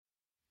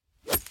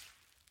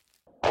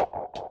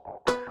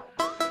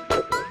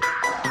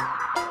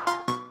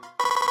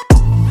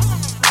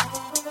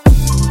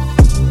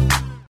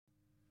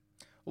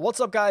What's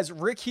up, guys?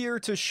 Rick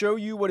here to show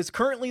you what is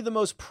currently the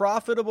most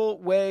profitable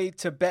way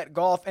to bet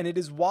golf, and it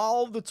is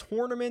while the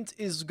tournament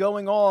is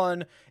going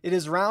on. It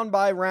is round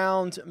by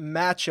round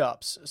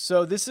matchups.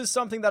 So this is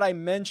something that I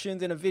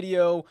mentioned in a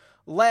video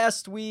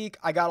last week.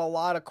 I got a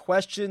lot of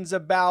questions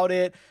about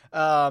it.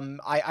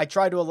 I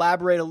tried to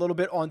elaborate a little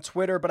bit on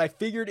Twitter, but I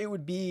figured it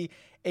would be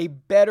a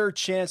better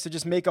chance to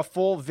just make a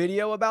full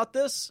video about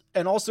this.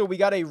 And also, we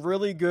got a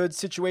really good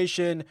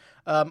situation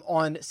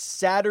on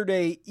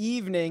Saturday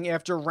evening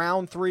after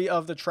round 3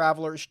 of the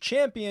Travelers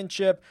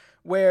Championship,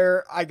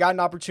 where I got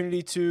an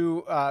opportunity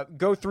to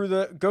go through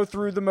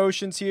the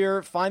motions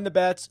here, find the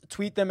bets,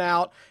 tweet them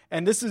out.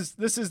 And this is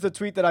the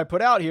tweet that I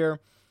put out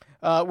here,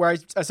 where I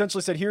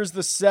essentially said, here's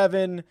the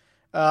 7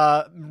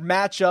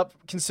 matchup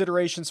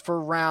considerations for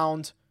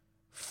round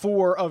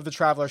 4 of the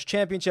Travelers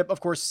Championship.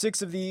 Of course,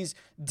 6 of these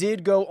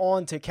did go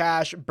on to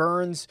cash.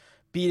 Burns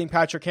beating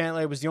Patrick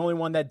Cantlay was the only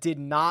one that did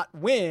not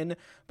win,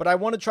 but I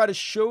want to try to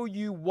show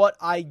you what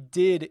I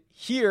did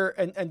here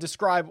and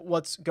describe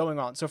what's going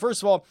on. So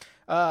first of all,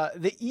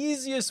 the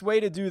easiest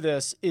way to do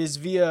this is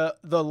via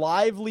the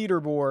live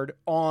leaderboard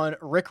on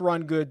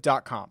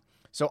rickrungood.com.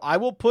 So I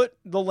will put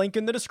the link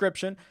in the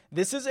description.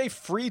 This is a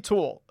free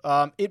tool.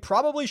 It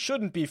probably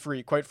shouldn't be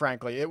free, quite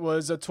frankly. It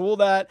was a tool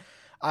that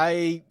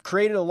I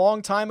created a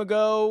long time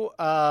ago.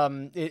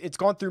 It's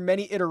gone through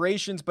many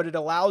iterations, but it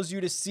allows you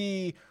to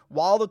see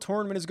while the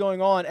tournament is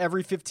going on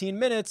every 15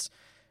 minutes,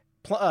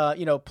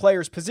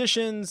 players'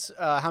 positions,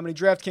 how many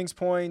DraftKings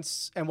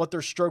points, and what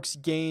their strokes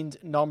gained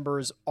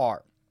numbers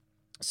are.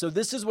 So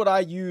this is what I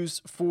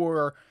use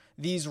for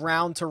these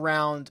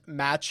round-to-round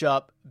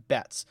matchup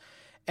bets.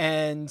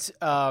 And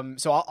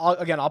so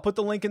I'll put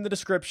the link in the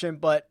description,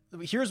 but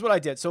here's what I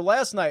did. So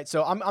last night,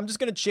 so I'm just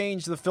going to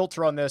change the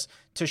filter on this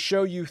to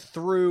show you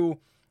through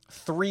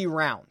 3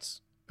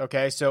 rounds.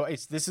 Okay, so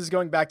this is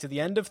going back to the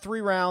end of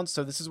 3 rounds.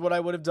 So this is what I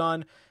would have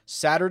done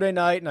Saturday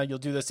night. Now you'll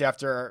do this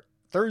after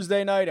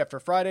Thursday night, after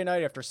Friday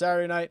night, after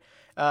Saturday night,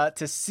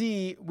 to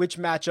see which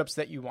matchups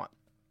that you want.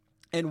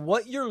 And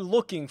what you're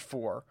looking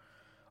for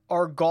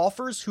are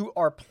golfers who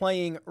are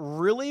playing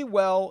really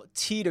well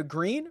tee to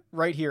green,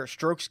 right here,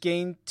 strokes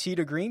gained tee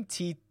to green,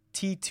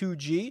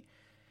 T2G,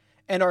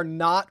 and are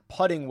not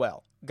putting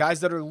well. Guys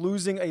that are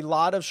losing a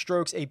lot of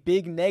strokes, a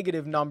big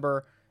negative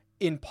number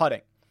in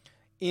putting.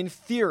 In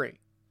theory,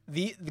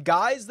 the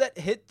guys that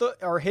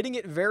are hitting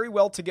it very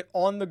well to get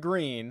on the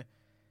green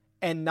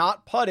and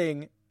not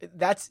putting,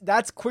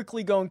 that's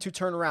quickly going to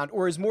turn around,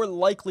 or is more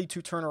likely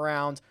to turn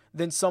around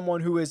than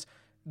someone who is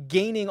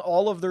gaining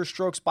all of their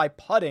strokes by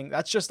putting.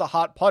 That's just a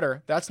hot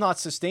putter. That's not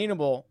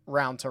sustainable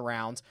round to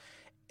round,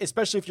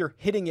 especially if you're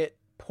hitting it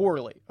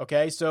poorly.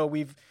 Okay. So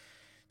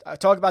I've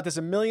talked about this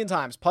a million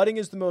times. Putting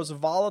is the most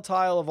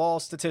volatile of all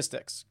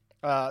statistics.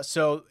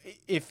 So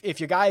if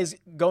your guy is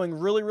going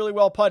really, really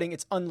well putting,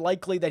 it's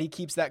unlikely that he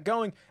keeps that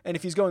going. And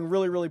if he's going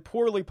really, really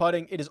poorly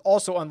putting, it is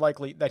also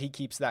unlikely that he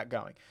keeps that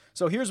going.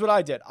 So here's what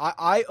I did.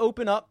 I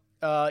open up,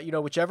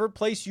 whichever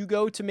place you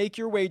go to make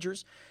your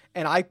wagers,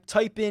 and I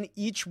type in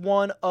each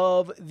one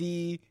of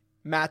the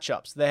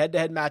matchups, the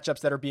head-to-head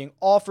matchups that are being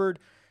offered.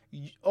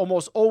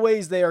 Almost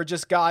always they are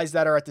just guys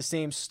that are at the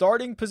same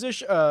starting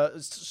position,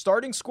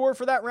 starting score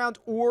for that round,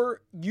 or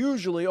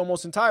usually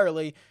almost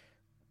entirely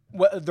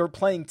they're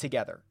playing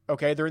together.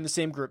 Okay, they're in the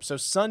same group. So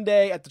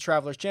Sunday at the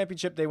Travelers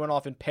Championship, they went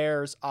off in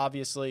pairs,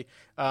 obviously.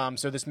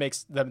 So this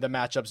makes the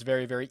matchups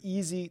very, very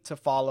easy to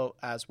follow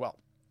as well.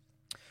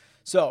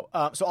 So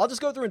I'll just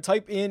go through and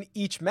type in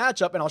each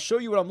matchup, and I'll show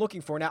you what I'm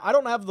looking for. Now, I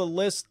don't have the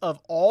list of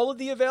all of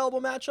the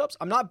available matchups.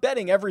 I'm not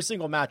betting every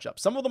single matchup.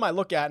 Some of them I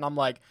look at and I'm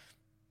like,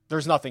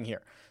 there's nothing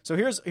here. So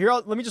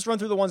let me just run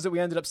through the ones that we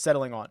ended up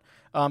settling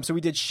on. So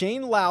we did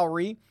Shane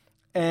Lowry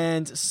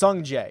and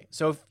Sung Jae.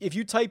 So if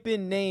you type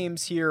in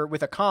names here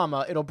with a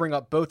comma, it'll bring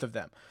up both of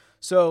them.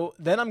 So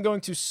then I'm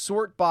going to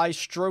sort by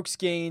strokes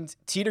gained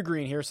tee to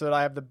green here so that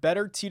I have the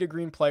better tee to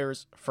green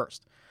players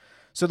first.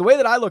 So the way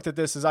that I looked at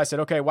this is I said,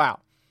 okay,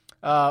 wow.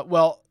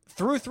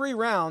 Through 3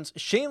 rounds,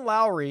 Shane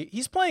Lowry,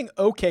 he's playing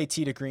okay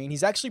tee to green.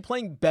 He's actually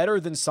playing better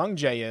than Sung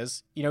Jae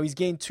is. He's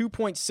gained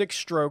 2.6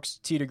 strokes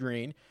tee to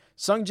green.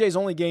 Sung Jae's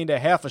only gained a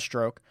half a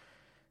stroke.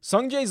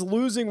 Sung Jae's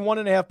losing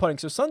 1.5 putting.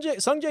 So Sung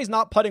Jae's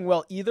not putting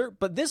well either,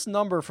 but this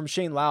number from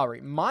Shane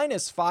Lowry,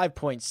 minus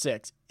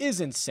 5.6,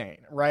 is insane,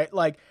 right?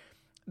 Like,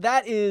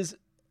 that is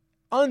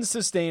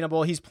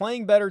unsustainable. He's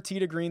playing better tee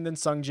to green than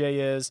Sung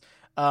Jae is.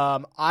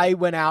 I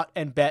went out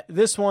and bet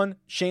this one.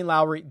 Shane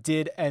Lowry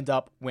did end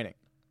up winning.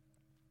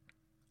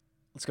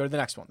 Let's go to the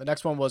next one. The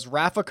next one was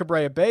Rafa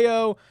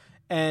Cabrera-Bello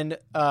and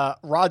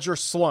Roger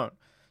Sloan.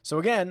 So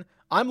again,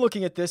 I'm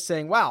looking at this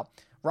saying, wow,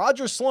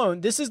 Roger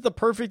Sloan, this is the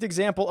perfect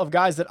example of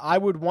guys that I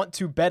would want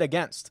to bet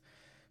against.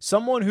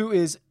 Someone who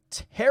is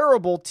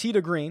terrible tee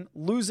to green,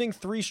 losing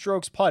 3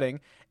 strokes putting,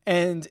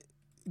 and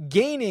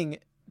gaining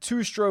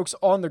 2 strokes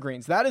on the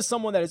greens. That is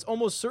someone that is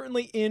almost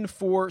certainly in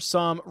for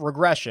some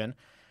regression.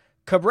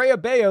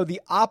 Cabrera-Bello, the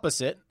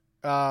opposite.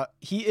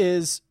 He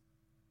is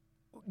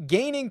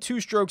gaining 2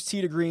 strokes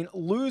tee to green,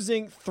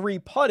 losing 3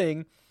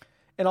 putting,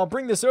 And I'll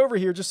bring this over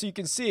here just so you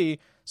can see.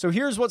 So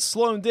here's what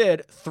Sloan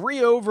did.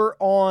 3 over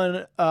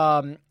on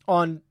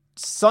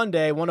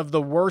Sunday, one of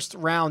the worst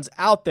rounds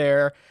out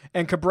there.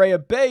 And Cabrera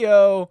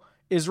Bello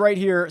is right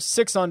here,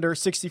 6 under,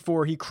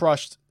 64. He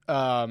crushed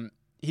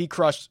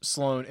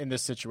Sloan in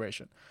this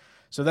situation.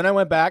 So then I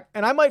went back,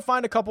 and I might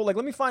find a couple, like,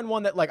 let me find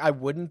one that, like, I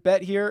wouldn't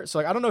bet here. So,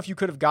 like, I don't know if you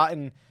could have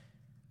gotten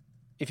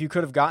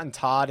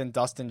Todd and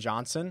Dustin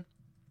Johnson.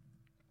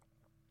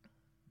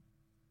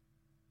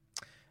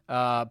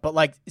 But,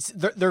 like,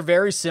 they're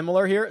very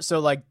similar here. So,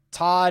 like,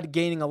 Todd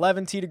gaining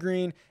 11 tee to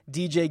green,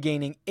 DJ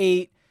gaining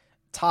 8,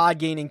 Todd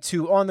gaining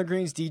 2 on the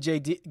greens,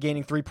 DJ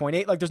gaining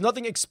 3.8. Like, there's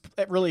nothing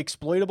really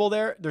exploitable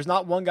there. There's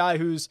not one guy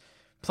who's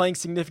playing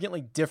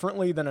significantly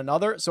differently than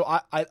another. So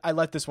I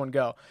let this one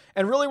go.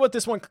 And really what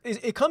this one,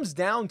 it comes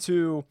down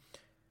to,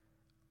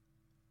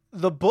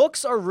 the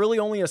books are really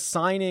only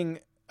assigning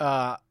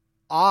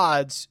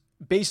odds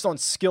based on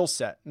skill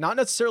set, not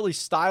necessarily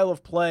style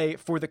of play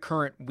for the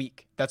current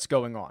week that's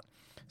going on.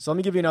 So let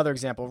me give you another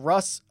example.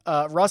 Russ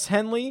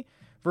Henley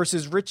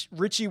versus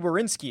Richie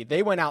Werenski.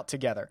 They went out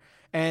together.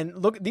 And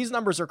look, these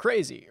numbers are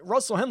crazy.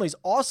 Russell Henley's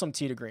awesome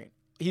tee to green.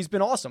 He's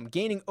been awesome,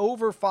 gaining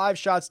over 5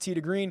 shots tee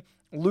to green,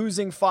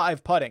 losing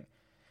 5 putting.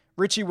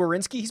 Richie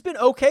Werenski, he's been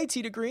okay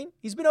tee to green.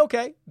 He's been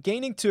okay,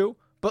 gaining 2,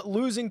 but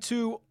losing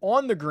 2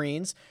 on the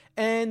greens.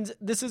 And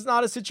this is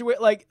not a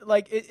situation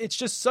it's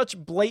just such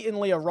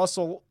blatantly a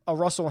Russell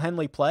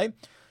Henley play.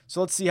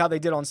 So let's see how they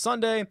did on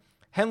Sunday.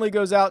 Henley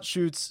goes out,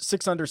 shoots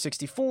 6 under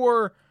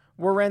 64.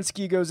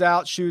 Werenski goes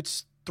out,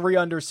 shoots 3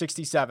 under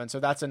 67.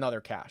 So that's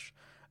another cash.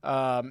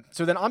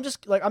 So then I'm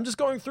just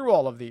going through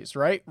all of these,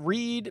 right?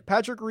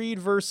 Patrick Reed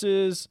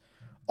versus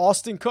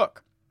Austin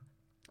Cook.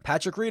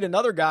 Patrick Reed,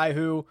 another guy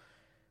who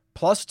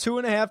plus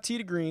 2.5 tee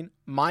to green,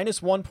 minus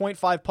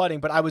 1.5 putting,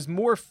 but I was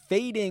more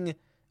fading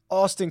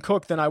Austin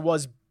Cook than I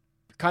was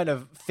kind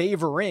of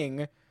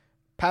favoring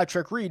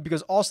Patrick Reed,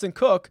 because Austin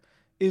Cook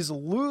is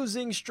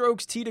losing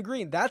strokes tee to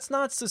green. That's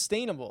not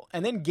sustainable.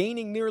 And then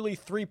gaining nearly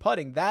 3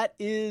 putting. That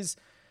is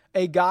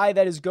a guy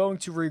that is going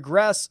to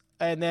regress.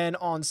 And then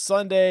on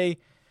Sunday,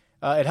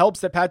 it helps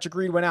that Patrick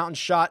Reed went out and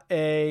shot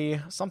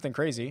something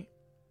crazy,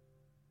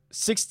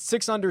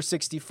 6 under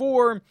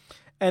 64.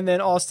 And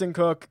then Austin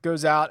Cook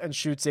goes out and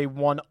shoots a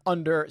 1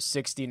 under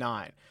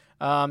 69.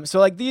 So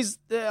like these,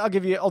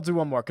 I'll do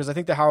one more because I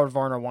think the Howard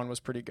Varner one was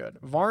pretty good.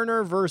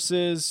 Varner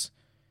versus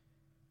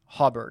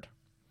Hubbard.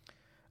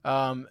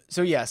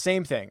 So yeah,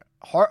 same thing.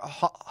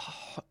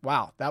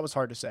 Wow, that was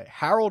hard to say.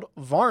 Harold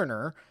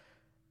Varner,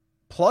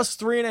 plus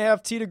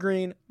 3.5 tee to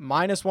green,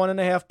 minus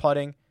 1.5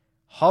 putting.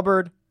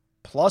 Hubbard,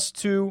 plus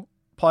 2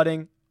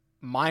 putting,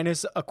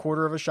 minus a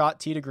quarter of a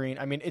shot tee to green.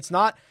 I mean, it's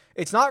not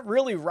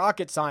really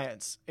rocket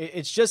science.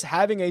 It's just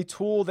having a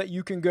tool that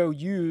you can go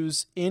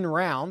use in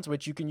rounds,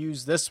 which you can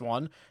use this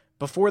one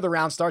before the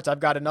round starts. I've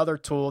got another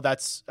tool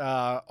that's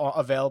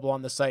available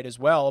on the site as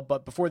well,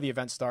 but before the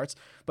event starts.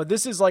 But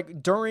this is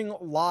like during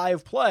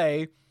live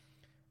play,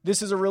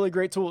 this is a really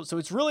great tool. So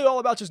it's really all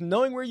about just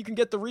knowing where you can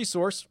get the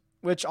resource,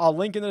 which I'll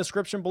link in the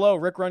description below,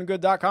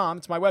 rickrungood.com.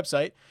 It's my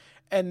website.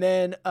 And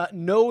then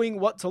knowing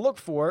what to look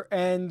for.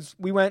 And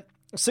we went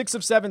 6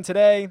 of 7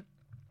 today.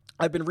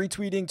 I've been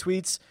retweeting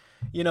tweets,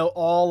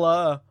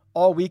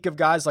 all week of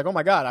guys like, oh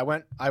my God,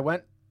 I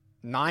went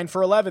 9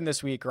 for 11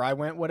 this week, or I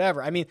went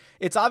whatever. I mean,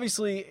 it's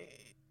obviously,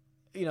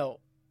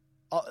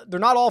 they're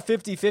not all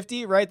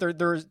 50-50, right?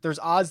 There's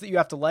odds that you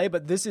have to lay,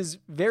 but this is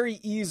very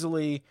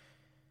easily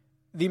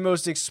the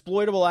most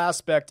exploitable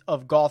aspect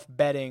of golf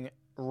betting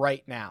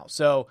right now.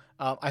 So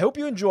I hope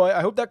you enjoy.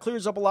 I hope that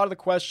clears up a lot of the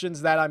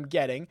questions that I'm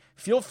getting.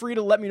 Feel free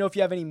to let me know if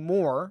you have any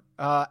more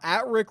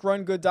at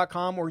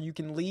rickrungood.com, or you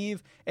can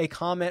leave a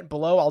comment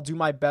below. I'll do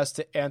my best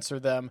to answer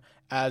them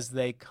as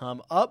they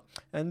come up.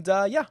 And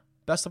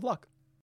best of luck.